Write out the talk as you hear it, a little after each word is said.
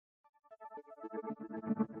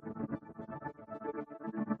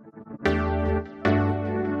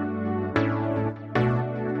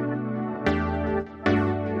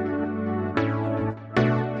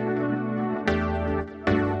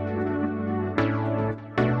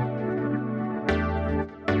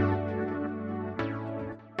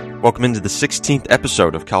Welcome into the 16th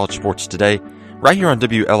episode of College Sports Today, right here on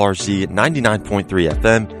WLRZ 99.3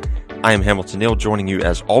 FM. I am Hamilton Neill, joining you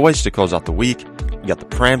as always to close out the week. We got the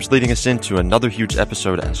Prams leading us into another huge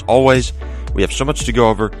episode as always. We have so much to go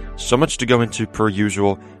over, so much to go into per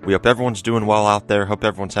usual. We hope everyone's doing well out there. Hope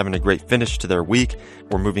everyone's having a great finish to their week.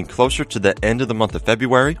 We're moving closer to the end of the month of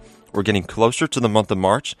February. We're getting closer to the month of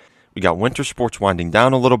March. We got winter sports winding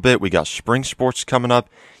down a little bit. We got spring sports coming up.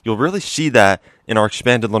 You'll really see that in our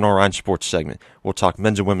expanded Lenoir-Rhyne sports segment. We'll talk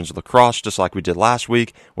men's and women's lacrosse just like we did last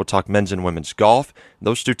week. We'll talk men's and women's golf.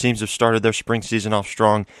 Those two teams have started their spring season off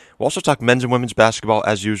strong. We'll also talk men's and women's basketball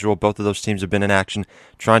as usual. Both of those teams have been in action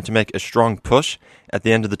trying to make a strong push at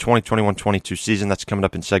the end of the 2021-22 season. That's coming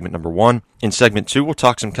up in segment number 1. In segment 2, we'll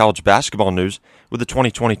talk some college basketball news with the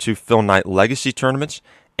 2022 Phil Knight Legacy Tournaments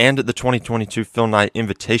and the 2022 Phil Knight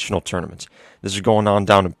Invitational Tournaments. This is going on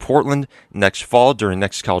down in Portland next fall during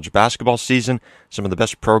next college basketball season. Some of the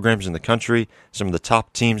best programs in the country, some of the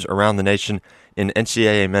top teams around the nation in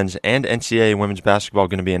NCAA men's and NCAA women's basketball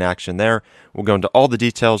going to be in action there. We'll go into all the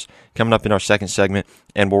details coming up in our second segment,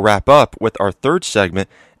 and we'll wrap up with our third segment.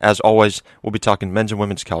 As always, we'll be talking men's and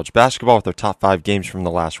women's college basketball with our top 5 games from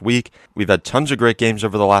the last week. We've had tons of great games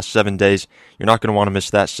over the last 7 days. You're not going to want to miss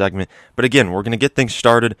that segment. But again, we're going to get things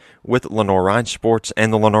started with Lenoir-Rhyne sports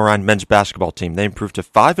and the Lenoir-Rhyne men's basketball team. They improved to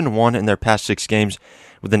 5-1 in their past 6 games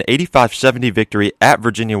with an 85-70 victory at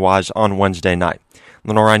Virginia Wise on Wednesday night.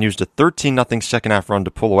 Lenoir-Rhyne used a 13-0 second-half run to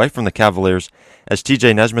pull away from the Cavaliers as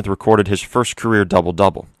TJ Nesmith recorded his first career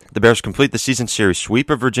double-double. The Bears complete the season series sweep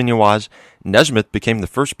of Virginia Wise. Nesmith became the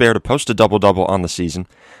first Bear to post a double-double on the season.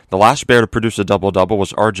 The last Bear to produce a double-double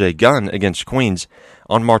was R.J. Gunn against Queens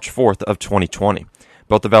on March 4th of 2020.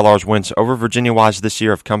 Both of LR's wins over Virginia Wise this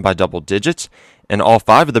year have come by double digits, and all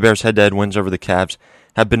 5 of the Bears' head-to-head wins over the Cavs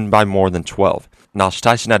have been by more than 12. Nas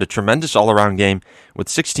Tyson had a tremendous all-around game with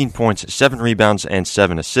 16 points, 7 rebounds, and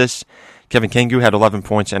 7 assists. Kevin Kangu had 11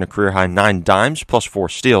 points and a career-high 9 dimes plus 4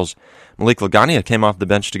 steals. Malik Lagania came off the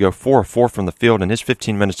bench to go 4 of 4 from the field in his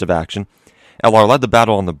 15 minutes of action. LR led the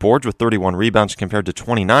battle on the boards with 31 rebounds compared to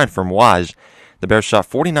 29 from Wise. The Bears shot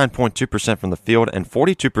 49.2% from the field and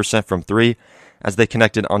 42% from 3 as they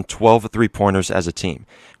connected on 12 three-pointers as a team.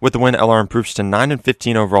 With the win, LR improves to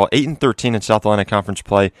 9-15 overall, 8-13 in South Atlantic Conference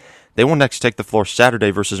play. They will next take the floor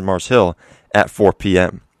Saturday versus Mars Hill at 4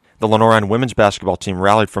 p.m. The Lenoir-Rhyne women's basketball team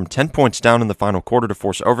rallied from 10 points down in the final quarter to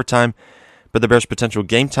force overtime, but the Bears' potential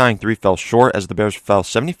game-tying 3 fell short as the Bears fell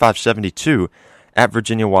 75-72 at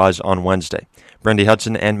Virginia Wise on Wednesday. Brandy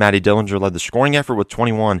Hudson and Maddie Dillinger led the scoring effort with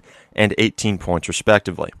 21 and 18 points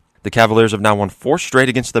respectively. The Cavaliers have now won 4 straight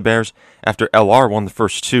against the Bears after LR won the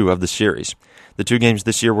first 2 of the series. The 2 games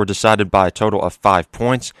this year were decided by a total of 5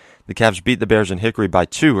 points. The Cavs beat the Bears in Hickory by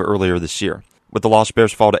 2 earlier this year. With the loss,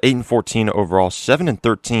 Bears fall to 8-14 overall,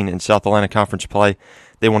 7-13 in South Atlantic Conference play.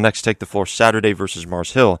 They will next take the floor Saturday versus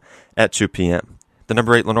Mars Hill at 2 p.m. The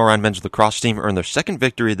number 8 Lenoir-Rhyne men's lacrosse team earned their second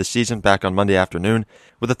victory of the season back on Monday afternoon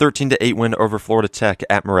with a 13-8 win over Florida Tech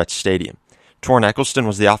at Moretz Stadium. Torrin Eccleston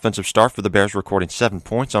was the offensive star for the Bears, recording 7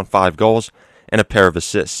 points on 5 goals and a pair of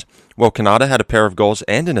assists. Will Canada had a pair of goals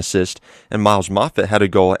and an assist, and Miles Moffitt had a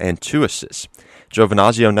goal and 2 assists. Joe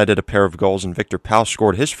Venazio netted a pair of goals, and Victor Powell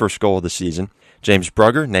scored his first goal of the season. James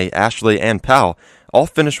Brugger, Nate Ashley, and Powell all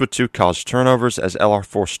finished with 2 caused turnovers as LR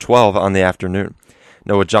forced 12 on the afternoon.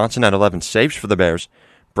 Noah Johnson had 11 saves for the Bears.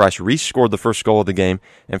 Bryce Reese scored the first goal of the game,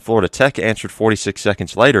 and Florida Tech answered 46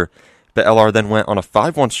 seconds later, but LR then went on a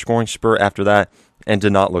 5-1 scoring spur after that and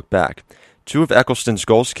did not look back. 2 of Eccleston's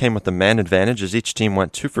goals came with the man advantage as each team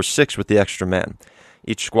went 2 for 6 with the extra man.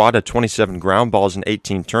 Each squad had 27 ground balls and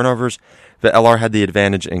 18 turnovers, but LR had the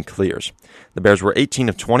advantage in clears. The Bears were 18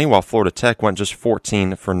 of 20 while Florida Tech went just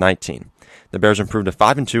 14 for 19. The Bears improved to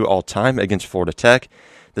 5-2 all-time against Florida Tech.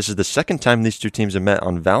 This is the second time these 2 teams have met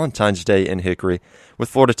on Valentine's Day in Hickory, with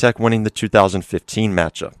Florida Tech winning the 2015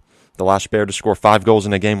 matchup. The last Bear to score 5 goals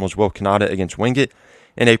in a game was Will Canada against Wingate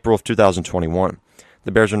in April of 2021.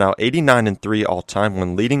 The Bears are now 89-3 all-time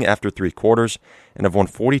when leading after 3 quarters and have won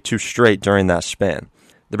 42 straight during that span.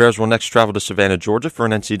 The Bears will next travel to Savannah, Georgia for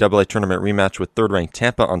an NCAA tournament rematch with third-ranked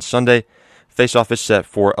Tampa on Sunday. Face-off is set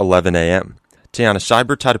for 11 a.m. Tiana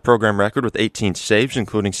Cyber tied a program record with 18 saves,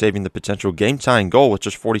 including saving the potential game-tying goal with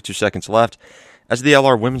just 42 seconds left as the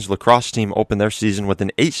LR women's lacrosse team opened their season with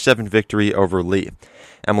an 8-7 victory over Lee.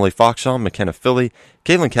 Emily Foxall, McKenna Philly,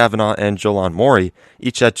 Caitlin Kavanaugh, and Jolan Mori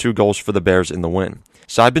each had 2 goals for the Bears in the win.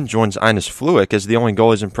 Seibin joins Ines Fluick as the only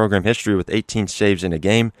goalies in program history with 18 saves in a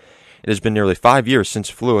game. It has been nearly 5 years since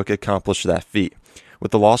Fluick accomplished that feat.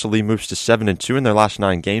 With the loss, Lee moves to 7-2 in their last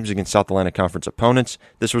 9 games against South Atlantic Conference opponents.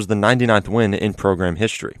 This was the 99th win in program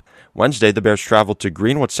history. Wednesday, the Bears traveled to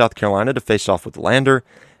Greenwood, South Carolina to face off with Lander.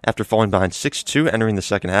 After falling behind 6-2 entering the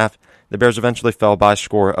second half, the Bears eventually fell by a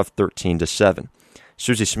score of 13-7.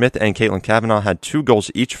 Susie Smith and Caitlin Kavanaugh had 2 goals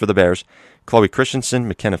each for the Bears. Chloe Christensen,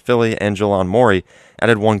 McKenna Philly, and Jolan Mori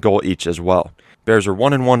added 1 goal each as well. Bears are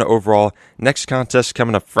 1-1 overall. Next contest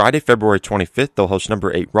coming up Friday, February 25th. They'll host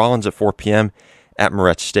number 8 Rollins at 4 p.m. at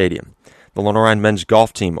Moretz Stadium. The Lenoir-Rhyne men's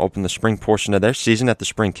golf team opened the spring portion of their season at the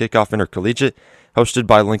Spring Kickoff Intercollegiate, hosted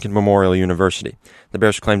by Lincoln Memorial University. The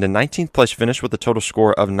Bears claimed a 19th place finish with a total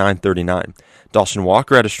score of .939. Dawson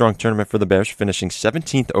Walker had a strong tournament for the Bears, finishing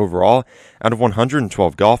 17th overall out of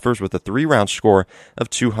 112 golfers with a 3-round score of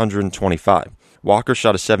 225. Walker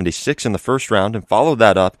shot a 76 in the first round and followed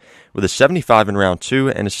that up with a 75 in round 2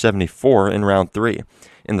 and a 74 in round 3.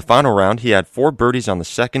 In the final round, he had 4 birdies on the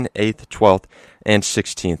 2nd, 8th, 12th, and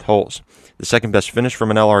 16th holes. The second best finish from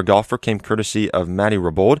an LR golfer came courtesy of Matty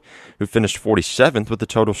Rabold, who finished 47th with a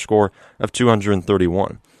total score of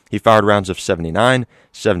 231. He fired rounds of 79,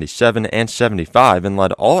 77, and 75 and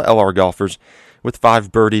led all LR golfers with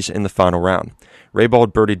 5 birdies in the final round.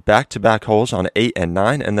 Rabold birdied back-to-back holes on 8 and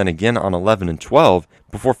 9 and then again on 11 and 12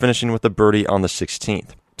 before finishing with a birdie on the 16th.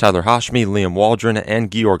 Tyler Hashmi, Liam Waldron,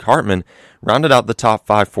 and Georg Hartmann rounded out the top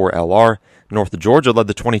 5 for LR. North Georgia led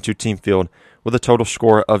the 22-team field with a total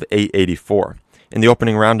score of 884. In the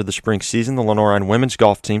opening round of the spring season, the Lenoir-Rhyne women's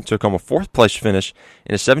golf team took home a 4th-place finish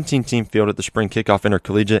in a 17-team field at the Spring Kickoff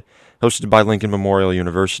Intercollegiate, hosted by Lincoln Memorial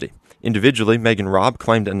University. Individually, Megan Robb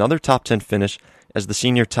claimed another top 10 finish as the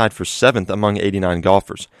senior tied for 7th among 89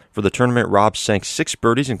 golfers. For the tournament, Robb sank 6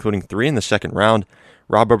 birdies, including 3 in the second round.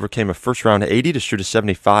 Robb overcame a first-round 80 to shoot a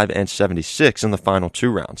 75 and 76 in the final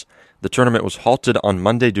 2 rounds. The tournament was halted on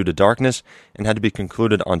Monday due to darkness and had to be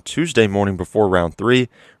concluded on Tuesday morning before round 3.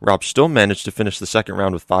 Robb still managed to finish the second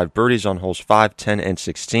round with 5 birdies on holes 5, 10, and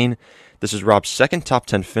 16. This is Robb's second top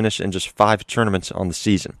 10 finish in just 5 tournaments on the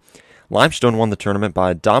season. Limestone won the tournament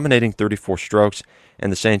by a dominating 34 strokes,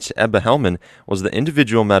 and the Saints' Ebba Hellman was the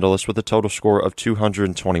individual medalist with a total score of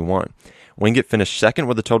 221. Wingate finished second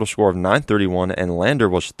with a total score of 931, and Lander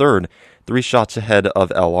was third, 3 shots ahead of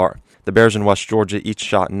LR. The Bears in West Georgia each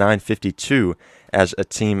shot 952 as a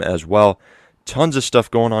team as well. Tons of stuff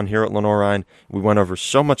going on here at Lenoir-Rhyne. We went over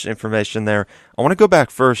so much information there. I want to go back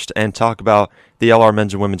first and talk about the LR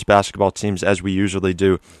men's and women's basketball teams as we usually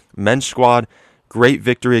do. Men's squad, great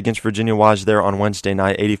victory against Virginia Wise there on Wednesday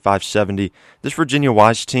night, 85-70. This Virginia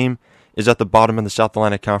Wise team is at the bottom of the South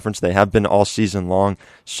Atlantic Conference. They have been all season long,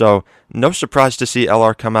 so no surprise to see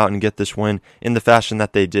LR come out and get this win in the fashion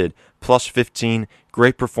that they did. Plus 15,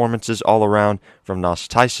 great performances all around from Nas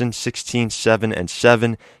Tyson, 16, 7, and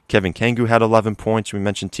 7. Kevin Kangu had 11 points. We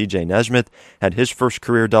mentioned TJ Nesmith had his first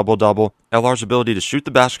career double-double. LR's ability to shoot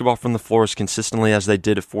the basketball from the floor as consistently as they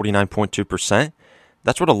did at 49.2%,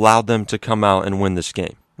 that's what allowed them to come out and win this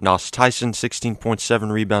game. Nas Tyson,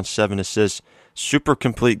 16.7 rebounds, 7 assists. Super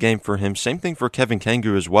complete game for him. Same thing for Kevin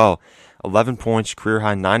Kangu as well. 11 points,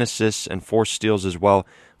 career-high 9 assists, and 4 steals as well.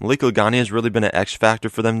 Malik Lagani has really been an X-factor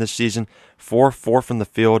for them this season. 4 from the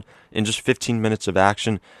field in just 15 minutes of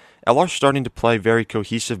action. LR's starting to play very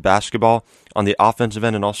cohesive basketball on the offensive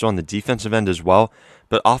end and also on the defensive end as well.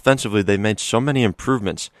 But offensively, they've made so many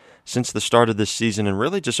improvements since the start of this season and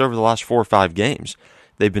really just over the last 4 or 5 games.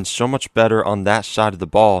 They've been so much better on that side of the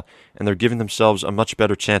ball, and they're giving themselves a much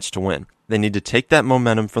better chance to win. They need to take that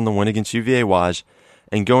momentum from the win against UVA Wise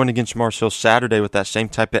and go in against Mars Hill Saturday with that same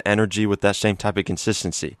type of energy, with that same type of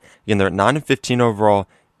consistency. Again, they're at 9-15 overall,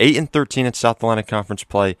 8-13 at South Atlantic Conference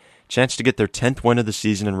play, chance to get their 10th win of the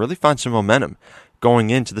season and really find some momentum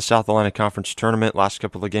going into the South Atlantic Conference tournament. Last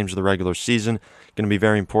couple of games of the regular season going to be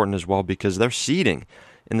very important as well because their seeding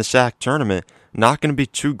in the SAC tournament not going to be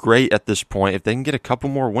too great at this point. If they can get a couple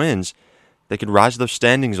more wins, they could rise those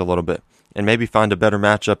standings a little bit and maybe find a better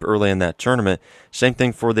matchup early in that tournament. Same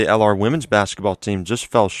thing for the LR women's basketball team. Just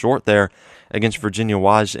fell short there against Virginia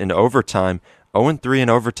Wise in overtime. 0-3 in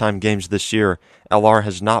overtime games this year. LR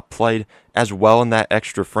has not played as well in that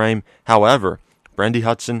extra frame. However, Brandy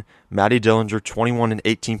Hudson, Maddie Dillinger, 21 and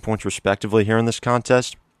 18 points respectively here in this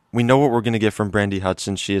contest. We know what we're going to get from Brandy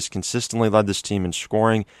Hudson. She has consistently led this team in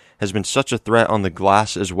scoring, has been such a threat on the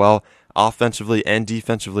glass as well, offensively and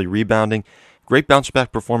defensively rebounding. Great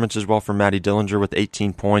bounce-back performance as well from Maddie Dillinger with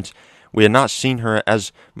 18 points. We had not seen her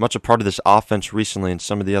as much a part of this offense recently in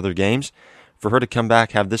some of the other games. For her to come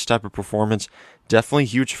back, have this type of performance, definitely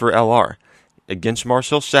huge for LR. Against Mars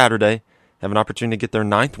Hill Saturday, have an opportunity to get their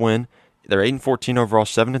 9th win. They're 8-14 overall,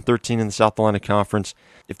 7-13 in the South Atlantic Conference.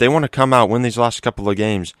 If they want to come out, win these last couple of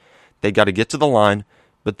games, they got to get to the line.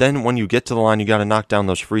 But then when you get to the line, you got to knock down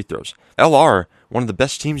those free throws. LR, one of the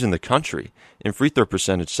best teams in the country in free throw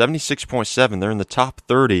percentage, 76.7. They're in the top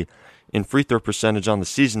 30 in free throw percentage on the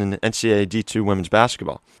season in NCAA D2 women's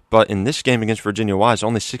basketball. But in this game against Virginia Wise,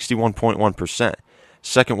 only 61.1%,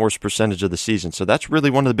 second worst percentage of the season. So that's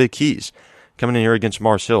really one of the big keys coming in here against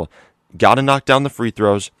Mars Hill. Got to knock down the free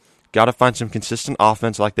throws. Got to find some consistent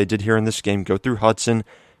offense like they did here in this game. Go through Hudson,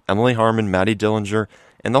 Emily Harmon, Maddie Dillinger,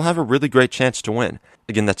 and they'll have a really great chance to win.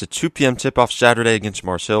 Again, that's a 2 p.m. tip-off Saturday against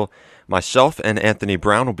Mars Hill. Myself and Anthony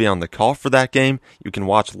Brown will be on the call for that game. You can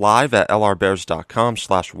watch live at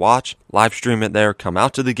lrbears.com/watch. Live stream it there. Come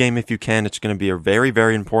out to the game if you can. It's going to be a very,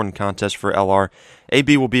 very important contest for LR.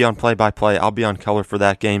 AB will be on play-by-play. I'll be on color for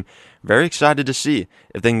that game. Very excited to see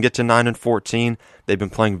if they can get to 9-14. They've been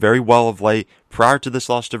playing very well of late. Prior to this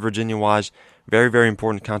loss to Virginia Wise, very, very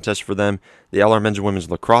important contest for them. The LR men's and women's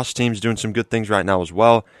lacrosse team's doing some good things right now as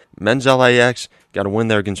well. Men's LAX got a win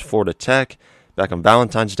there against Florida Tech back on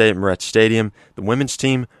Valentine's Day at Moretz Stadium. The women's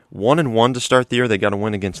team 1-1 to start the year. They got a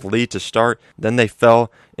win against Lee to start. Then they fell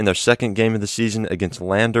in their second game of the season against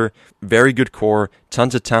Lander. Very good core.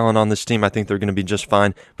 Tons of talent on this team. I think they're going to be just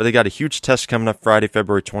fine. But they got a huge test coming up Friday,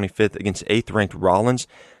 February 25th against 8th-ranked Rollins.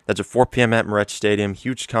 That's at 4 p.m. at Moretz Stadium.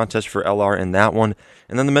 Huge contest for LR in that one.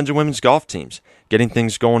 And then the men's and women's golf teams getting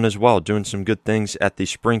things going as well, doing some good things at the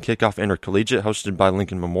Spring Kickoff Intercollegiate hosted by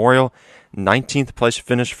Lincoln Memorial. 19th place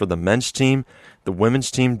finish for the men's team. The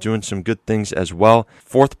women's team doing some good things as well.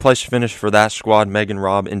 4th place finish for that squad. Megan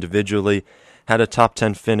Robb individually had a top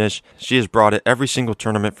 10 finish. She has brought it every single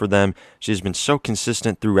tournament for them. She has been so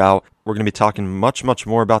consistent throughout. We're going to be talking much, much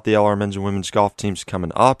more about the LR men's and women's golf teams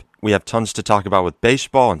coming up. We have tons to talk about with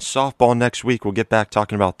baseball and softball next week. We'll get back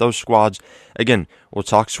talking about those squads. Again, we'll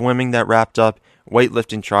talk swimming that wrapped up,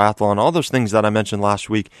 weightlifting, triathlon, all those things that I mentioned last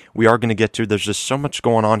week we are going to get to. There's just so much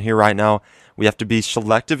going on here right now. We have to be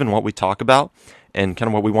selective in what we talk about and kind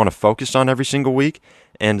of what we want to focus on every single week.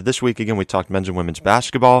 And this week, again, we talked men's and women's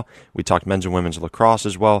basketball. We talked men's and women's lacrosse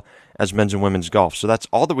as well as men's and women's golf. So that's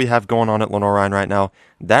all that we have going on at Lenoir-Rhyne right now.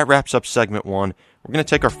 That wraps up segment 1. We're going to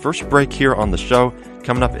take our first break here on the show.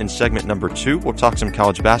 Coming up in segment number 2, we'll talk some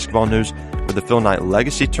college basketball news with the Phil Knight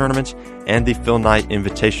Legacy Tournaments and the Phil Knight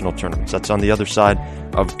Invitational Tournaments. That's on the other side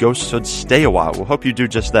of Ghosthood Stay a While. We'll hope you do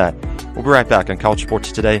just that. We'll be right back on College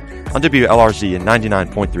Sports Today on WLRZ at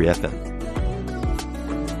 99.3 FM.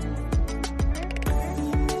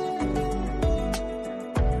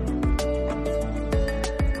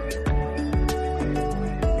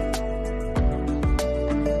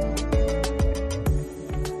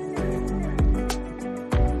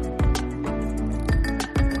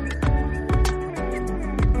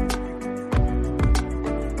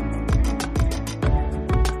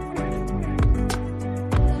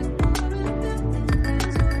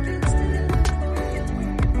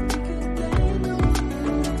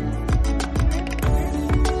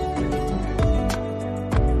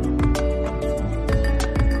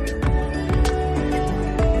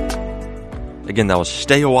 Again, that was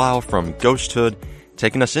Stay a While from Ghosthood,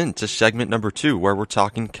 taking us into segment number 2, where we're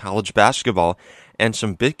talking college basketball and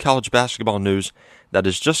some big college basketball news that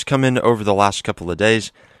has just come in over the last couple of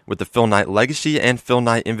days with the Phil Knight Legacy and Phil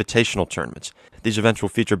Knight Invitational Tournaments. These events will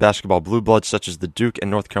feature basketball blue bloods such as the Duke and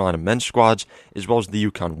North Carolina men's squads, as well as the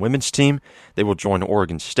UConn women's team. They will join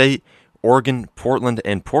Oregon State, Oregon, Portland,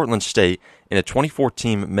 and Portland State in a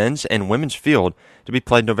 24-team men's and women's field to be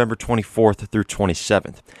played November 24th through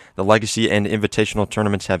 27th. The Legacy and Invitational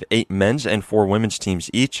tournaments have 8 men's and 4 women's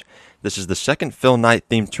teams each. This is the second Phil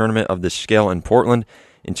Knight-themed tournament of this scale in Portland.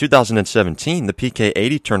 In 2017, the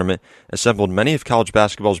PK80 tournament assembled many of college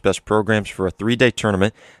basketball's best programs for a 3-day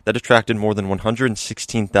tournament that attracted more than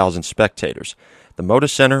 116,000 spectators. The Moda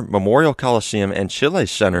Center, Memorial Coliseum, and Chile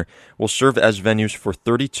Center will serve as venues for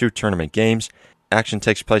 32 tournament games. Action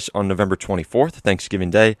takes place on November 24th,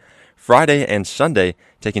 Thanksgiving Day, Friday, and Sunday,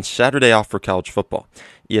 taking Saturday off for college football.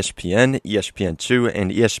 ESPN, ESPN2,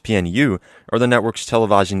 and ESPNU are the networks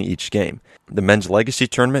televising each game. The men's Legacy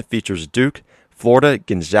tournament features Duke, Florida,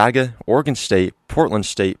 Gonzaga, Oregon State, Portland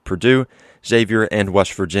State, Purdue, Xavier, and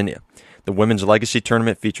West Virginia. The women's Legacy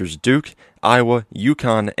tournament features Duke, Iowa,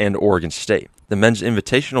 UConn, and Oregon State. The men's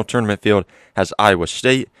Invitational tournament field has Iowa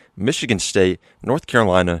State, Michigan State, North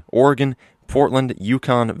Carolina, Oregon, Portland,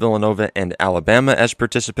 UConn, Villanova, and Alabama as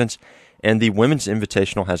participants. And the Women's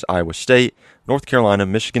Invitational has Iowa State, North Carolina,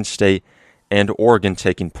 Michigan State, and Oregon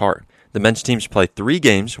taking part. The men's teams play 3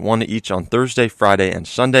 games, 1 each on Thursday, Friday, and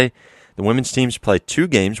Sunday. The women's teams play 2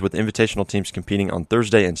 games, with invitational teams competing on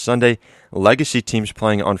Thursday and Sunday, legacy teams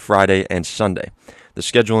playing on Friday and Sunday. The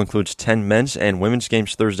schedule includes 10 men's and women's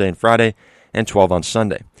games Thursday and Friday, and 12 on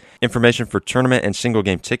Sunday. Information for tournament and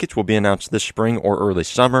single-game tickets will be announced this spring or early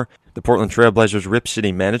summer. The Portland Trailblazers Rip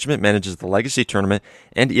City Management manages the Legacy Tournament,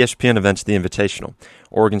 and ESPN events the Invitational.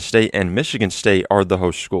 Oregon State and Michigan State are the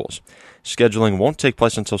host schools. Scheduling won't take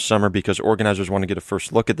place until summer because organizers want to get a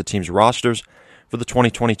first look at the team's rosters for the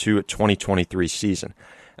 2022-2023 season.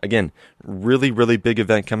 Again, really big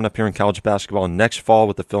event coming up here in college basketball next fall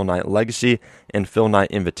with the Phil Knight Legacy and Phil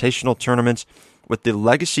Knight Invitational tournaments. With the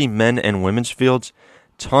Legacy men and women's fields,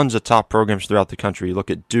 tons of top programs throughout the country. You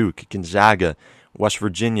look at Duke, Gonzaga, West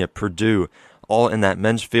Virginia, Purdue, all in that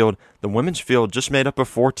men's field. The women's field just made up of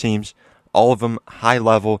 4 teams, all of them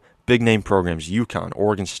high-level, big-name programs, UConn,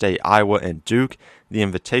 Oregon State, Iowa, and Duke. The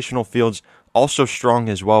invitational fields also strong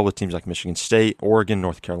as well with teams like Michigan State, Oregon,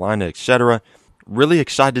 North Carolina, etc. Really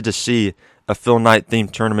excited to see a Phil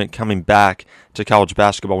Knight-themed tournament coming back to college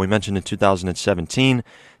basketball. We mentioned in 2017,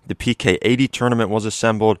 the PK80 tournament was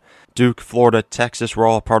assembled. Duke, Florida, Texas were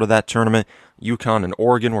all a part of that tournament. UConn and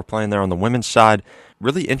Oregon were playing there on the women's side.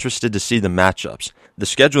 Really interested to see the matchups. The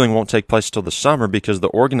scheduling won't take place till the summer because the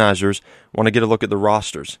organizers want to get a look at the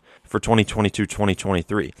rosters for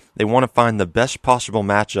 2022-2023. They want to find the best possible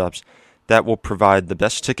matchups that will provide the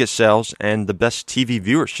best ticket sales and the best TV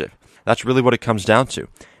viewership. That's really what it comes down to.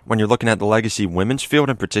 When you're looking at the Legacy women's field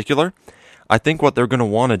in particular, I think what they're going to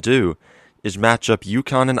want to do is match up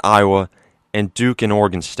UConn and Iowa and Duke and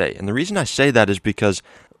Oregon State. And the reason I say that is because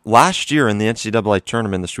last year in the NCAA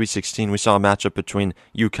tournament, the Sweet 16, we saw a matchup between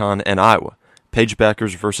UConn and Iowa, Paige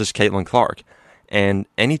Bueckers versus Caitlin Clark. And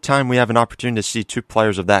anytime we have an opportunity to see 2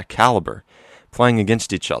 players of that caliber playing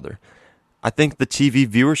against each other, I think the TV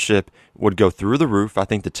viewership would go through the roof. I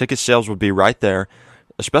think the ticket sales would be right there,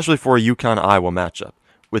 especially for a UConn-Iowa matchup.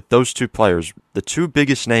 With those 2 players, the 2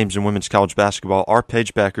 biggest names in women's college basketball are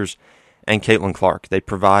Paige Bueckers and Caitlin Clark. They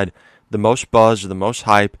provide the most buzz, the most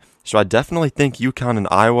hype. So I definitely think UConn and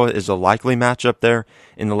Iowa is a likely matchup there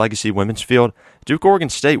in the Legacy women's field. Duke-Oregon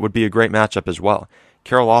State would be a great matchup as well.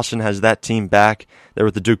 Carol Lawson has that team back there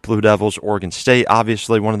with the Duke Blue Devils. Oregon State,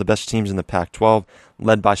 obviously one of the best teams in the Pac-12,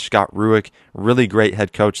 led by Scott Rueck. Really great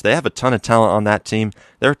head coach. They have a ton of talent on that team.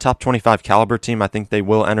 They're a top 25 caliber team. I think they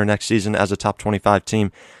will enter next season as a top 25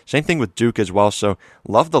 team. Same thing with Duke as well. So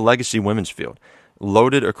love the Legacy women's field.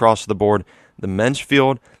 Loaded across the board. The men's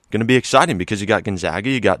field, going to be exciting because you got Gonzaga,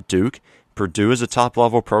 you got Duke. Purdue is a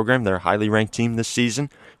top-level program. They're a highly ranked team this season.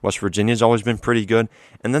 West Virginia's always been pretty good.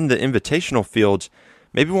 And then the invitational fields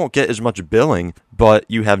maybe won't get as much billing, but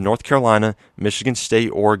you have North Carolina, Michigan State,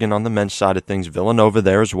 Oregon on the men's side of things, Villanova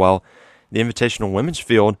there as well. The invitational women's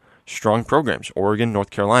field, strong programs, Oregon, North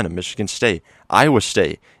Carolina, Michigan State. Iowa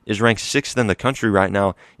State is ranked 6th in the country right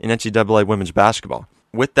now in NCAA women's basketball.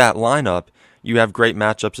 With that lineup, you have great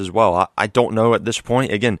matchups as well. I don't know at this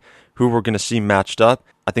point, again, who we're going to see matched up.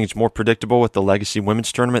 I think it's more predictable with the Legacy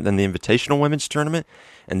women's tournament than the Invitational women's tournament.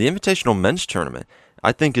 And the Invitational men's tournament,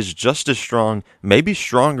 I think, is just as strong, maybe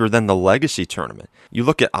stronger than the Legacy tournament. You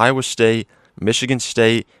look at Iowa State, Michigan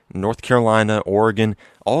State, North Carolina, Oregon,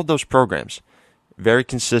 all of those programs. Very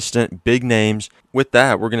consistent, big names. With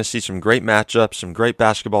that, we're going to see some great matchups, some great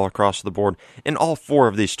basketball across the board in all 4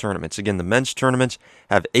 of these tournaments. Again, the men's tournaments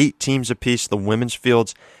have 8 teams apiece. The women's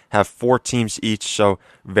fields have 4 teams each. So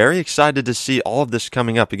very excited to see all of this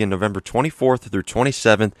coming up. Again, November 24th through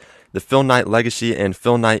 27th, the Phil Knight Legacy and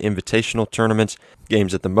Phil Knight Invitational tournaments.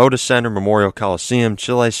 Games at the Moda Center, Memorial Coliseum,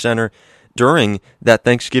 Chile Center. During that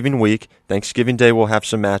Thanksgiving week, Thanksgiving Day, we'll have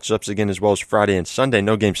some matchups again, as well as Friday and Sunday.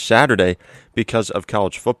 No games Saturday because of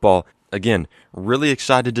college football. Again, really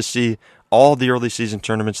excited to see all the early season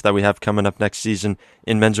tournaments that we have coming up next season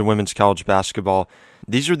in men's and women's college basketball.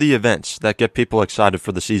 These are the events that get people excited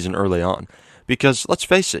for the season early on. Because let's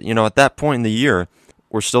face it, at that point in the year,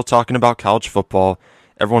 we're still talking about college football.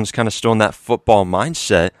 Everyone's kind of still in that football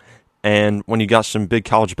mindset. And when you got some big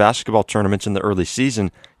college basketball tournaments in the early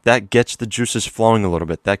season, that gets the juices flowing a little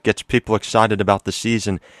bit. That gets people excited about the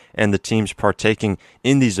season and the teams partaking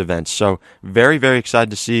in these events. So very, very excited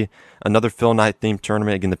to see another Phil Knight-themed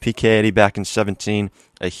tournament. Again, the PK80 back in 2017,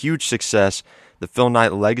 a huge success. The Phil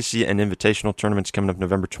Knight Legacy and Invitational tournaments coming up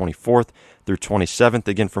November 24th through 27th.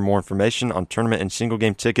 Again, for more information on tournament and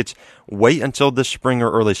single-game tickets, wait until this spring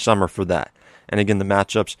or early summer for that. And again, the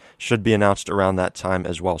matchups should be announced around that time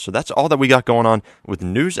as well. So that's all that we got going on with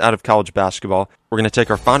news out of college basketball. We're going to take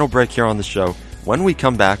our final break here on the show. When we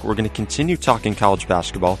come back, we're going to continue talking college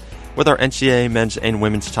basketball with our NCAA men's and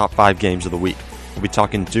women's top 5 games of the week. We'll be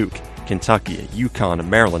talking Duke, Kentucky, UConn, and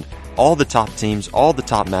Maryland. All the top teams, all the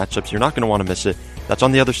top matchups. You're not going to want to miss it. That's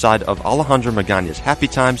on the other side of Alejandro Magaña's Happy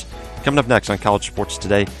Times. Coming up next on College Sports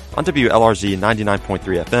Today on WLRZ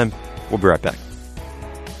 99.3 FM. We'll be right back.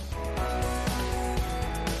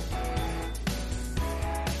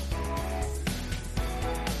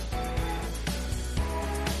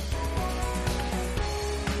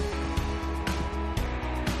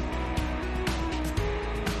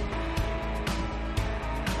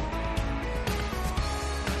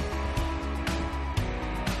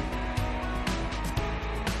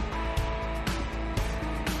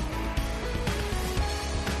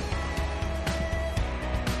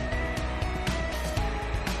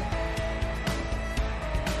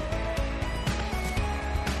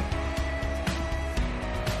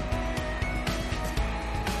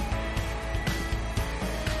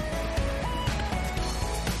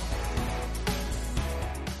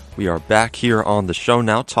 We are back here on the show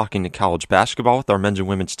now talking to college basketball with our men's and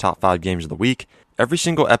women's top 5 games of the week. Every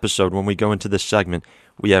single episode when we go into this segment,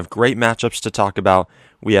 we have great matchups to talk about.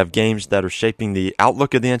 We have games that are shaping the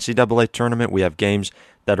outlook of the NCAA tournament. We have games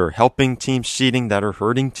that are helping team seeding, that are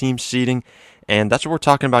hurting team seeding. And that's what we're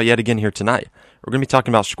talking about yet again here tonight. We're going to be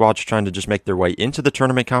talking about squads trying to just make their way into the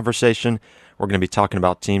tournament conversation. We're going to be talking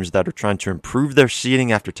about teams that are trying to improve their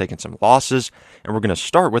seeding after taking some losses. And we're going to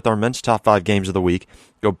start with our men's top 5 games of the week.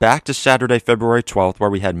 Go back to Saturday, February 12th, where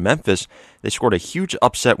we had Memphis. They scored a huge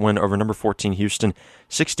upset win over number 14 Houston,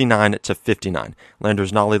 69-59.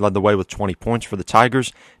 Landers Nolley led the way with 20 points for the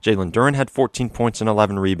Tigers. Jalen Duren had 14 points and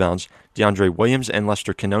 11 rebounds. DeAndre Williams and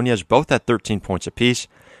Lester Quinones both had 13 points apiece.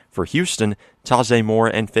 For Houston, Taze Moore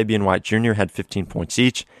and Fabian White Jr. had 15 points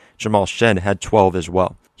each. Jamal Shed had 12 as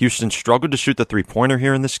well. Houston struggled to shoot the three-pointer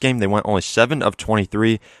here in this game. They went only 7 of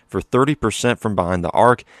 23 for 30% from behind the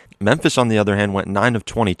arc. Memphis, on the other hand, went 9 of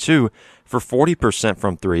 22 for 40%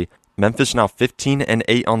 from 3. Memphis now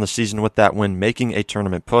 15-8 on the season with that win, making a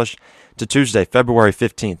tournament push. To Tuesday, February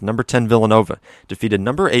 15th, number 10 Villanova defeated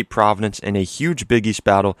number 8 Providence in a huge Big East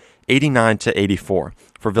battle, 89-84.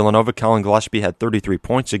 For Villanova, Colin Gillespie had 33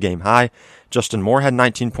 points, a game high. Justin Moore had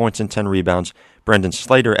 19 points and 10 rebounds. Brendan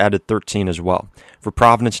Slater added 13 as well. For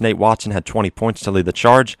Providence, Nate Watson had 20 points to lead the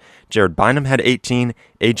charge. Jared Bynum had 18,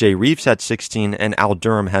 A.J. Reeves had 16, and Al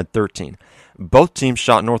Durham had 13. Both teams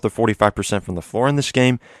shot north of 45% from the floor in this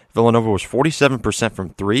game. Villanova was 47% from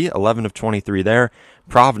 3, 11 of 23 there.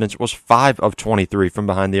 Providence was 5 of 23 from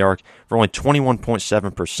behind the arc for only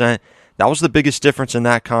 21.7%. That was the biggest difference in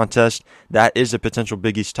that contest. That is a potential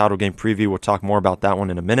Big East title game preview. We'll talk more about that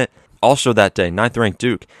one in a minute. Also that day, 9th-ranked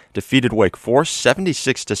Duke defeated Wake Forest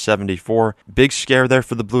 76-74. Big scare there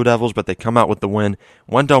for the Blue Devils, but they come out with the win.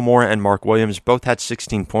 Wendell Moore and Mark Williams both had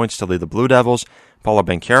 16 points to lead the Blue Devils. Paolo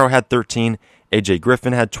Banchero had 13. A.J.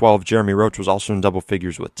 Griffin had 12. Jeremy Roach was also in double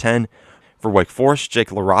figures with 10. For Wake Forest, Jake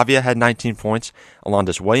LaRavia had 19 points.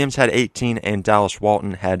 Alondis Williams had 18, and Dallas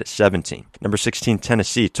Walton had 17. Number 16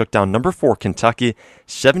 Tennessee took down number 4 Kentucky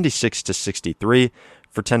 76-63.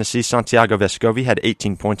 For Tennessee, Santiago Vescovi had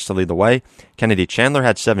 18 points to lead the way. Kennedy Chandler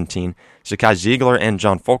had 17. Zakai Ziegler and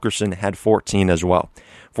John Fulkerson had 14 as well.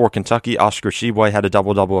 For Kentucky, Oscar Tshiebwe had a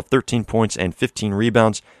double-double of 13 points and 15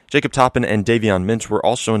 rebounds. Jacob Toppin and Davion Mintz were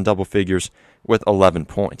also in double figures with 11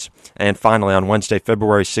 points. And finally, on Wednesday,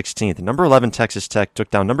 February 16th, number 11 Texas Tech took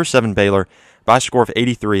down number 7 Baylor by a score of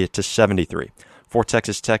 83-73. For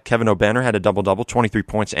Texas Tech, Kevin O'Banner had a double-double, 23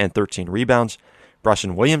 points and 13 rebounds.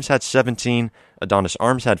 Bryson Williams had 17, Adonis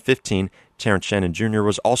Arms had 15, Terrence Shannon Jr.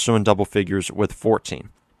 was also in double figures with 14.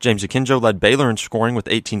 James Akinjo led Baylor in scoring with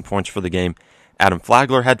 18 points for the game. Adam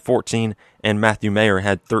Flagler had 14, and Matthew Mayer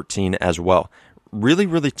had 13 as well. Really,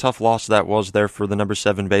 really tough loss that was there for the number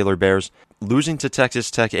 7 Baylor Bears. Losing to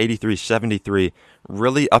Texas Tech 83-73,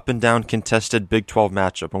 really up and down contested Big 12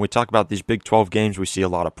 matchup. When we talk about these Big 12 games, we see a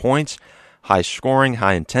lot of points, high scoring,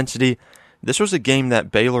 high intensity. This was a game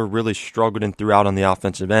that Baylor really struggled in throughout on the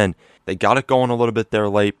offensive end. They got it going a little bit there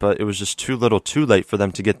late, but it was just too little too late for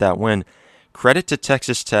them to get that win. Credit to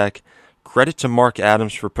Texas Tech. Credit to Mark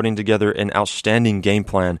Adams for putting together an outstanding game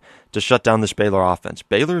plan to shut down this Baylor offense.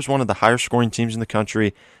 Baylor is one of the higher scoring teams in the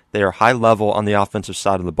country. They are high level on the offensive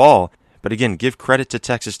side of the ball. But again, give credit to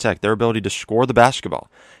Texas Tech, their ability to score the basketball.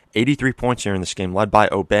 83 points here in this game, led by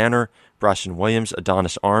O'Banner, Bryson Williams,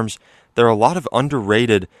 Adonis Arms. There are a lot of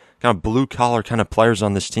underrated kind of blue-collar kind of players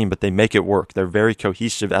on this team, but they make it work. They're very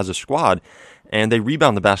cohesive as a squad, and they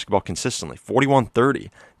rebound the basketball consistently, 41-30.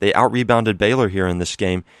 They out-rebounded Baylor here in this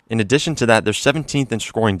game. In addition to that, they're 17th in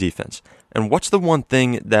scoring defense. And what's the one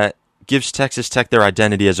thing that gives Texas Tech their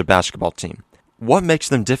identity as a basketball team? What makes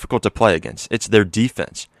them difficult to play against? It's their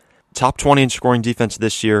defense. Top 20 in scoring defense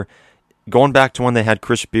this year. Going back to when they had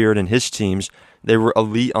Chris Beard and his teams, they were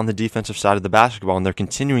elite on the defensive side of the basketball, and they're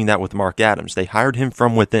continuing that with Mark Adams. They hired him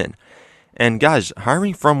from within. And guys,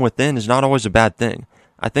 hiring from within is not always a bad thing.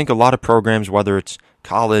 I think a lot of programs, whether it's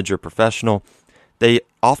college or professional, they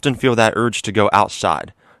often feel that urge to go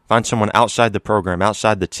outside, find someone outside the program,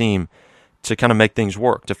 outside the team, to kind of make things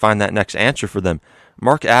work, to find that next answer for them.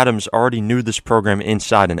 Mark Adams already knew this program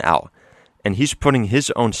inside and out, and he's putting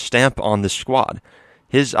his own stamp on this squad.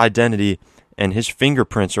 His identity and his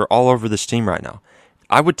fingerprints are all over this team right now.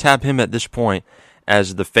 I would tab him at this point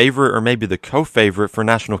as the favorite or maybe the co-favorite for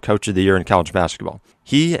National Coach of the Year in college basketball.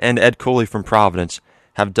 He and Ed Cooley from Providence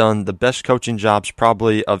have done the best coaching jobs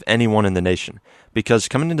probably of anyone in the nation, because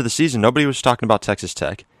coming into the season, nobody was talking about Texas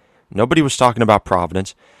Tech. Nobody was talking about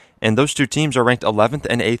Providence, and those two teams are ranked 11th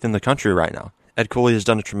and 8th in the country right now. Ed Cooley has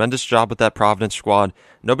done a tremendous job with that Providence squad.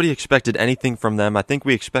 Nobody expected anything from them. I think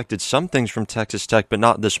we expected some things from Texas Tech, but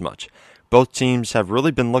not this much. Both teams have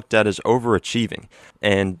really been looked at as overachieving,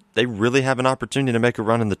 and they really have an opportunity to make a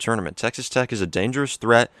run in the tournament. Texas Tech is a dangerous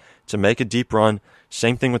threat to make a deep run.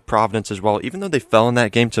 Same thing with Providence as well. Even though they fell in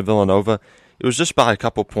that game to Villanova, it was just by a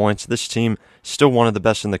couple points. This team, still one of the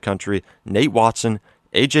best in the country. Nate Watson,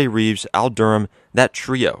 A.J. Reeves, Al Durham, that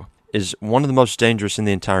trio is one of the most dangerous in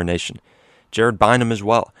the entire nation. Jared Bynum as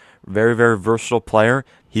well. Very, very versatile player.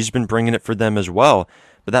 He's been bringing it for them as well.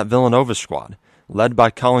 But that Villanova squad, led by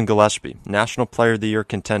Colin Gillespie, National Player of the Year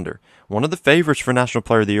contender. One of the favorites for National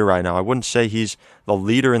Player of the Year right now. I wouldn't say he's the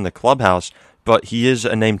leader in the clubhouse, but he is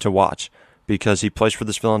a name to watch because he plays for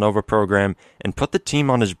this Villanova program and put the team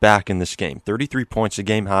on his back in this game. 33 points, a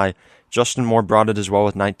game high. Justin Moore brought it as well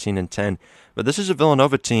with 19 and 10. But this is a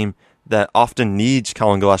Villanova team that often needs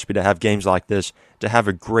Colin Gillespie to have games like this to have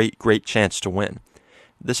a great, great chance to win.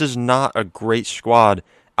 This is not a great squad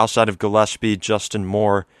outside of Gillespie, Justin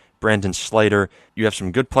Moore, Brandon Slater. You have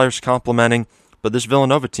some good players complementing, but this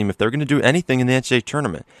Villanova team, if they're going to do anything in the NCAA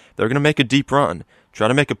tournament, they're going to make a deep run, try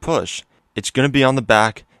to make a push, it's going to be on the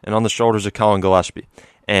back and on the shoulders of Colin Gillespie.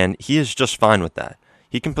 And he is just fine with that.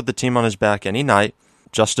 He can put the team on his back any night.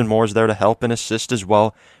 Justin Moore is there to help and assist as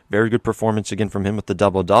well. Very good performance again from him with the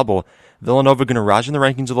double-double. Villanova going to rise in the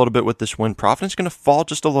rankings a little bit with this win. Providence going to fall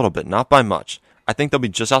just a little bit, not by much. I think they'll be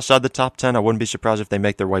just outside the top 10. I wouldn't be surprised if they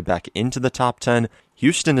make their way back into the top 10.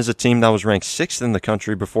 Houston is a team that was ranked 6th in the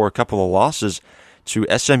country before a couple of losses to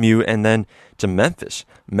SMU and then to Memphis.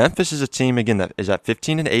 Memphis is a team, again, that is at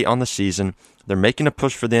 15 and 8 on the season. They're making a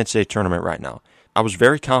push for the NCAA tournament right now. I was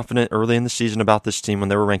very confident early in the season about this team when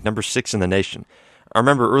they were ranked number 6 in the nation. I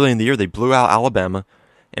remember early in the year they blew out Alabama,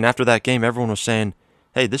 and after that game everyone was saying,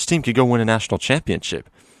 hey, this team could go win a national championship.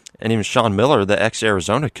 And even Sean Miller, the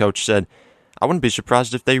ex-Arizona coach, said, I wouldn't be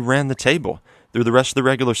surprised if they ran the table through the rest of the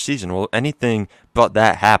regular season. Well, anything but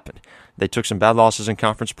that happened. They took some bad losses in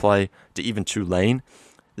conference play to even Tulane.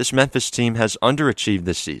 This Memphis team has underachieved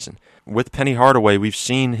this season. With Penny Hardaway, we've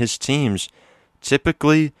seen his teams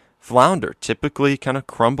typically flounder, typically kind of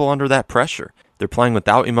crumble under that pressure. They're playing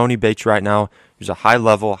without Imoni Bates right now. He's a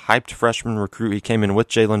high-level, hyped freshman recruit. He came in with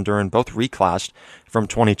Jalen Duren, both reclassed from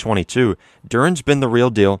 2022. Duren's been the real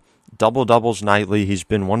deal. Double-doubles nightly. He's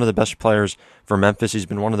been one of the best players for Memphis. He's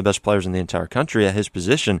been one of the best players in the entire country at his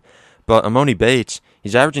position. But Imoni Bates,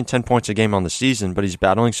 he's averaging 10 points a game on the season, but he's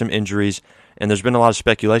battling some injuries, and there's been a lot of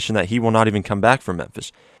speculation that he will not even come back from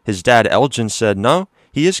Memphis. His dad, Elgin, said, no,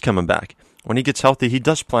 he is coming back. When he gets healthy, he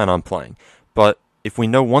does plan on playing. But if we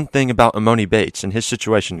know one thing about Imoni Bates and his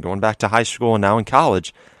situation, going back to high school and now in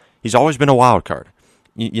college, he's always been a wild card.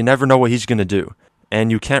 You never know what he's going to do, and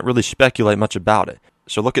you can't really speculate much about it.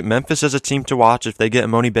 So look at Memphis as a team to watch. If they get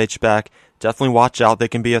Imoni Bates back, definitely watch out. They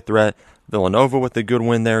can be a threat. Villanova with a good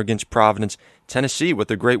win there against Providence. Tennessee with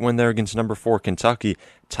a great win there against number 4 Kentucky.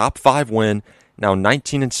 Top 5 win, now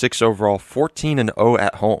 19-6 overall, 14-0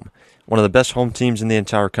 at home. One of the best home teams in the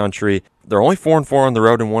entire country. They're only 4-4 on the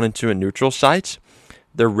road and 1-2 at neutral sites.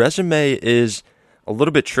 Their resume is a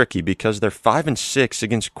little bit tricky because they're 5-6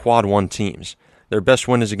 against Quad 1 teams. Their best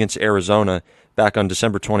win is against Arizona back on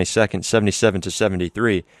December 22nd,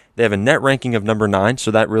 77-73. They have a net ranking of number 9,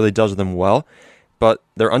 so that really does them well. But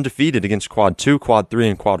they're undefeated against Quad 2, Quad 3,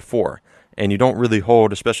 and Quad 4. And you don't really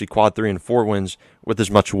hold, especially Quad 3 and 4 wins, with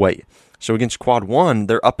as much weight. So against Quad 1,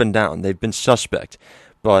 they're up and down. They've been suspect.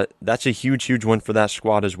 but that's a huge, huge win for that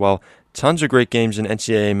squad as well. Tons of great games in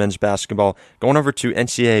NCAA men's basketball. Going over to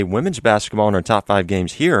NCAA women's basketball in our top 5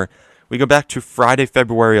 games here, we go back to Friday,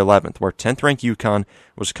 February 11th, where 10th-ranked UConn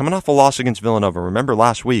was coming off a loss against Villanova. Remember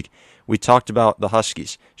last week, we talked about the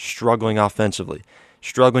Huskies struggling offensively,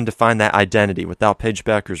 struggling to find that identity without Paige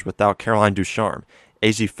Beckers, without Caroline Ducharme.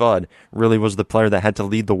 AZ Fudd really was the player that had to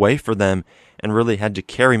lead the way for them and really had to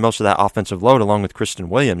carry most of that offensive load along with Kristen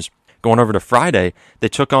Williams. Going over to Friday, they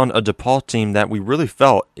took on a DePaul team that we really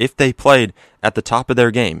felt if they played at the top of their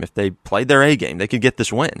game, if they played their A game, they could get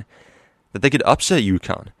this win, that they could upset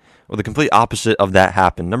UConn. Well, the complete opposite of that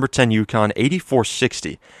happened. Number 10 UConn,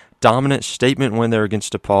 84-60. Dominant statement win there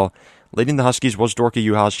against DePaul. Leading the Huskies was Dorka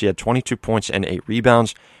Juhász. She had 22 points and 8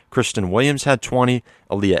 rebounds. Kristen Williams had 20.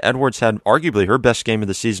 Aaliyah Edwards had arguably her best game of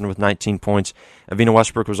the season with 19 points. Avina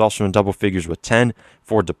Westbrook was also in double figures with 10.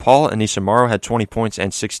 For DePaul, Anissa Morrow had 20 points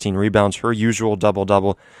and 16 rebounds, her usual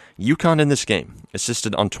double-double. UConn in this game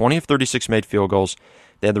assisted on 20 of 36 made field goals.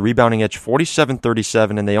 They had the rebounding edge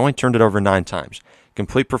 47-37, and they only turned it over 9 times.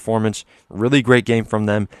 Complete performance, really great game from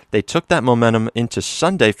them. They took that momentum into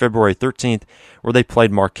Sunday, February 13th, where they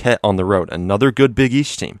played Marquette on the road, another good Big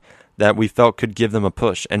East team that we felt could give them a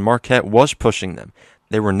push, and Marquette was pushing them.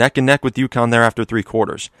 They were neck and neck with UConn there after 3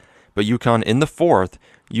 quarters, but UConn in the 4th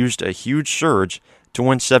used a huge surge to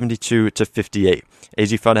win 72-58.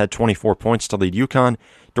 AZ Fudd had 24 points to lead UConn.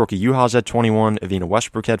 Dorka Juhász had 21. Avina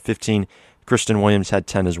Westbrook had 15. Kristen Williams had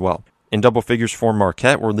 10 as well. In double figures for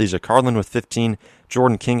Marquette were Lisa Carlin with 15.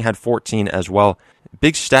 Jordan King had 14 as well.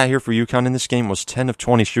 Big stat here for UConn in this game was 10 of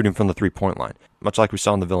 20 shooting from the three-point line. Much like we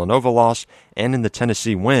saw in the Villanova loss and in the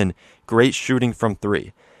Tennessee win, great shooting from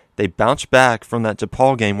 3. They bounced back from that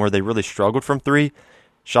DePaul game where they really struggled from 3.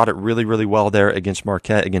 Shot it really, really well there against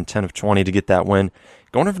Marquette. Again, 10 of 20 to get that win.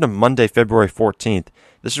 Going over to Monday, February 14th,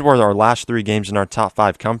 this is where our last 3 games in our top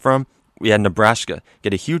 5 come from. We had Nebraska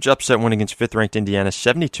get a huge upset win against 5th-ranked Indiana,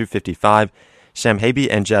 72-55. Sam Habe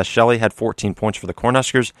and Jazz Shelley had 14 points for the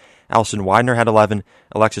Cornhuskers. Allison Widener had 11.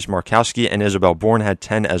 Alexis Markowski and Isabel Bourne had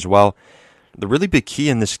 10 as well. The really big key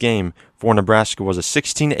in this game for Nebraska was a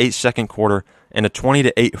 16-8 second quarter and a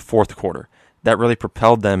 20-8 fourth quarter. That really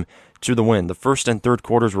propelled them to the win. The first and third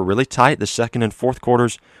quarters were really tight. The second and fourth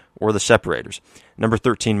quarters were the separators. Number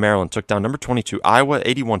 13 Maryland took down number 22 Iowa,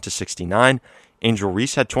 81-69. Angel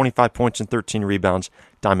Reese had 25 points and 13 rebounds.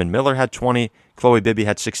 Diamond Miller had 20. Chloe Bibby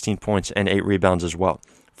had 16 points and 8 rebounds as well.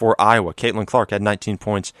 For Iowa, Caitlin Clark had 19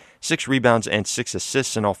 points, 6 rebounds, and 6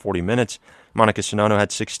 assists in all 40 minutes. Monica Sonono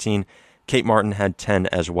had 16. Kate Martin had 10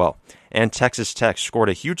 as well. And Texas Tech scored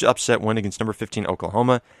a huge upset win against number 15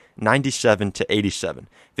 Oklahoma, 97-87.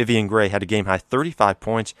 Vivian Gray had a game-high 35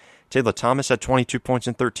 points. Taylor Thomas had 22 points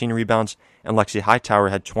and 13 rebounds, and Lexi Hightower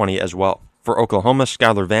had 20 as well. For Oklahoma,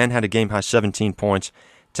 Skylar Vann had a game-high 17 points.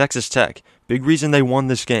 Texas Tech, big reason they won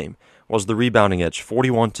this game was the rebounding edge,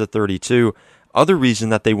 41-32. Other reason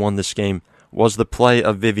that they won this game was the play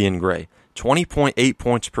of Vivian Gray. 20.8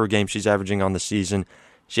 points per game she's averaging on the season.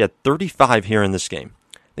 She had 35 here in this game.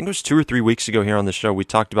 I think it was 2 or 3 weeks ago here on the show we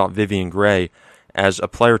talked about Vivian Gray as a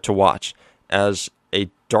player to watch, as a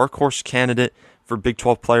dark horse candidate for Big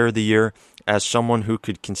 12 Player of the Year, as someone who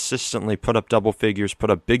could consistently put up double figures, put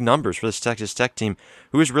up big numbers for this Texas Tech team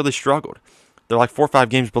who has really struggled. They're like 4 or 5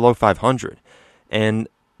 games below 500, and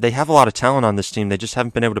they have a lot of talent on this team. They just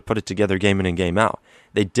haven't been able to put it together game in and game out.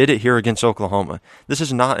 They did it here against Oklahoma. This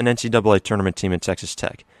is not an NCAA tournament team in Texas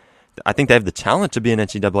Tech. I think they have the talent to be an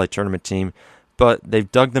NCAA tournament team, but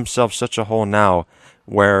they've dug themselves such a hole now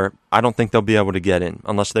where I don't think they'll be able to get in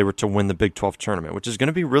unless they were to win the Big 12 tournament, which is going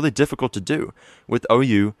to be really difficult to do with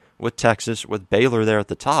OU, with Texas, with Baylor there at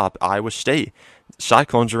the top, Iowa State.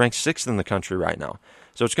 Cyclones are ranked 6th in the country right now.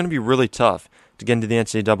 So it's going to be really tough to get into the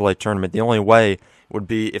NCAA tournament. The only way would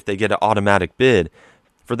be if they get an automatic bid.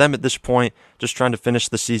 For them at this point, just trying to finish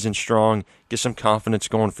the season strong, get some confidence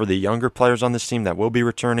going for the younger players on this team that will be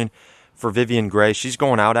returning. For Vivian Gray, she's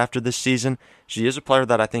going out after this season. She is a player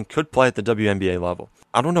that I think could play at the WNBA level.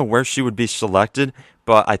 I don't know where she would be selected,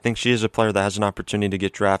 but I think she is a player that has an opportunity to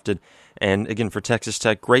get drafted. And again, for Texas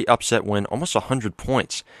Tech, great upset win, almost 100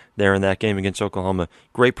 points there in that game against Oklahoma.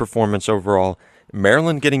 Great performance overall.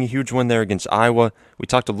 Maryland getting a huge win there against Iowa. We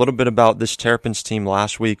talked a little bit about this Terrapins team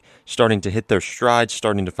last week, starting to hit their stride,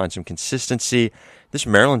 starting to find some consistency. This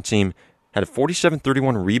Maryland team had a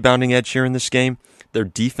 47-31 rebounding edge here in this game. Their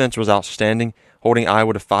defense was outstanding, holding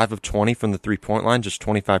Iowa to 5 of 20 from the three-point line, just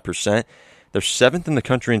 25%. They're 7th in the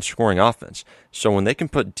country in scoring offense. So when they can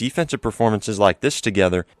put defensive performances like this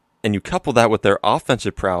together, and you couple that with their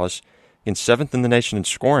offensive prowess, in 7th in the nation in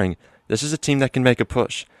scoring, this is a team that can make a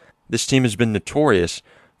push. This team has been notorious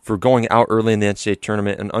for going out early in the NCAA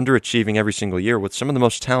tournament and underachieving every single year with some of the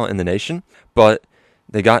most talent in the nation. But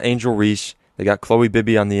they got Angel Reese, they got Chloe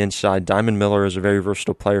Bibby on the inside. Diamond Miller is a very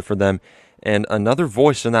versatile player for them. And another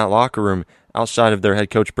voice in that locker room, outside of their head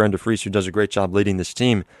coach Brenda Fries, who does a great job leading this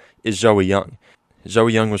team, is Zoe Young.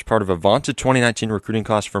 Zoe Young was part of a vaunted 2019 recruiting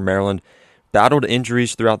class for Maryland, battled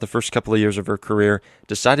injuries throughout the first couple of years of her career,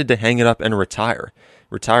 decided to hang it up and retire.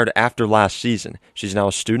 Retired after last season. She's now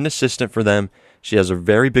a student assistant for them. She has a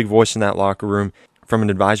very big voice in that locker room from an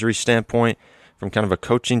advisory standpoint, from kind of a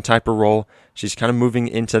coaching type of role. She's kind of moving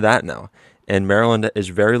into that now, and Maryland is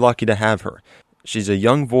very lucky to have her. She's a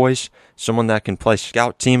young voice, someone that can play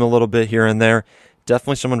scout team a little bit here and there.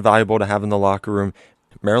 Definitely someone valuable to have in the locker room.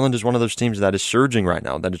 Maryland is one of those teams that is surging right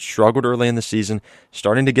now, that had struggled early in the season,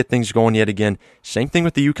 starting to get things going yet again. Same thing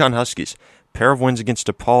with the UConn Huskies. Pair of wins against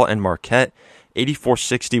DePaul and Marquette.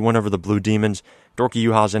 84-60 win over the Blue Demons. Dorky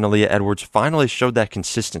Uhas and Aaliyah Edwards finally showed that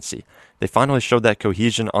consistency. They finally showed that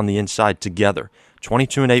cohesion on the inside together.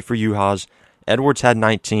 22-8 for Uhas. Edwards had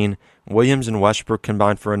 19. Williams and Westbrook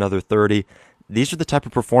combined for another 30. These are the type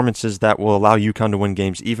of performances that will allow UConn to win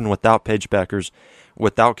games even without Paige Beckers,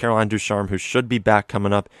 without Caroline Ducharme, who should be back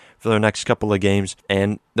coming up for their next couple of games.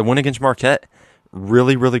 And the win against Marquette,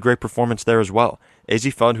 really, really great performance there as well.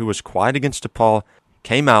 Azzi Fudd, who was quiet against DePaul,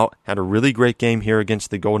 came out, had a really great game here against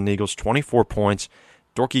the Golden Eagles, 24 points.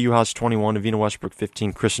 Dorky Uhas 21, Avina Westbrook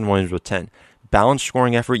 15, Kristen Williams with 10. Balanced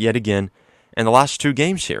scoring effort yet again. And the last two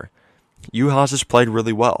games here, Uhas has played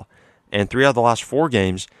really well. And 3 out of the last 4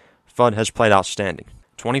 games, Fudd has played outstanding.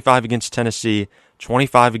 25 against Tennessee,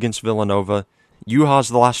 25 against Villanova. Uhas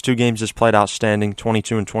the last 2 games has played outstanding,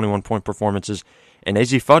 22 and 21 point performances. And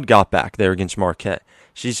Azzi Fudd got back there against Marquette.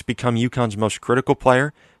 She's become UConn's most critical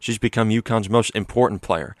player. She's become UConn's most important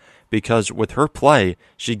player because with her play,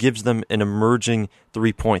 she gives them an emerging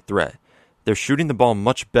three-point threat. They're shooting the ball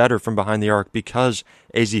much better from behind the arc because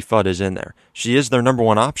Azzi Fudd is in there. She is their number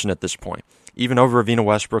 1 option at this point, even over Avina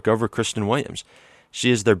Westbrook, over Kristen Williams. She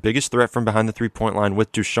is their biggest threat from behind the three-point line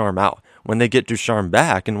with Ducharme out. When they get Ducharme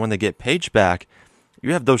back and when they get Paige back,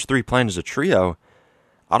 you have those 3 playing as a trio.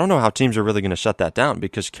 I don't know how teams are really going to shut that down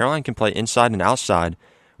because Caroline can play inside and outside.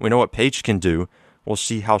 We know what Paige can do. We'll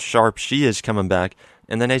see how sharp she is coming back.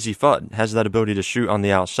 And then Azzi Fudd has that ability to shoot on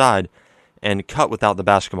the outside and cut without the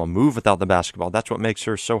basketball, move without the basketball. That's what makes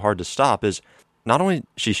her so hard to stop is not only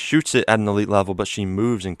she shoots it at an elite level, but she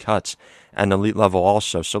moves and cuts at an elite level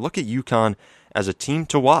also. So look at UConn as a team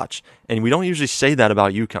to watch. And we don't usually say that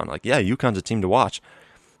about UConn. Like, yeah, UConn's a team to watch.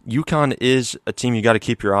 UConn is a team you got to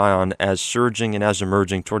keep your eye on as surging and as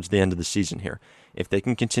emerging towards the end of the season here. If they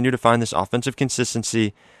can continue to find this offensive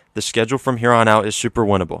consistency, the schedule from here on out is super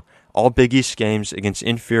winnable. All Big East games against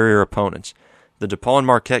inferior opponents. The DePaul and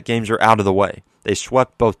Marquette games are out of the way. They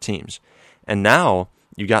swept both teams. And now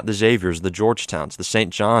you got the Xaviers, the Georgetowns, the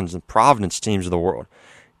St. John's, and Providence teams of the world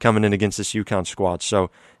coming in against this UConn squad. So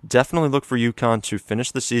definitely look for UConn to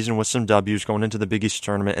finish the season with some W's going into the Big East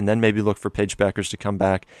tournament, and then maybe look for Paige Beckers to come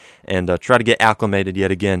back and try to get acclimated yet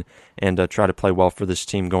again and try to play well for this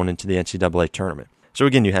team going into the NCAA tournament. So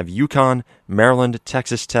again, you have UConn, Maryland,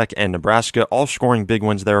 Texas Tech, and Nebraska all scoring big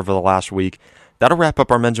wins there over the last week. That'll wrap up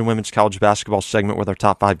our men's and women's college basketball segment with our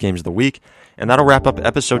top 5 games of the week, and that'll wrap up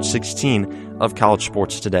episode 16 of College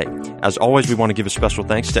Sports Today. As always, we want to give a special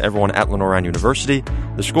thanks to everyone at Lenoir-Rhyne University,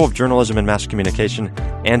 the School of Journalism and Mass Communication,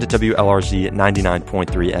 and at WLRZ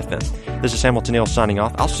 99.3 FM. This is Hamilton Neill signing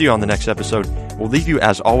off. I'll see you on the next episode. We'll leave you,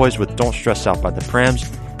 as always, with Don't Stress Out by the Prams.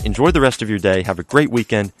 Enjoy the rest of your day. Have a great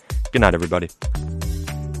weekend. Good night, everybody.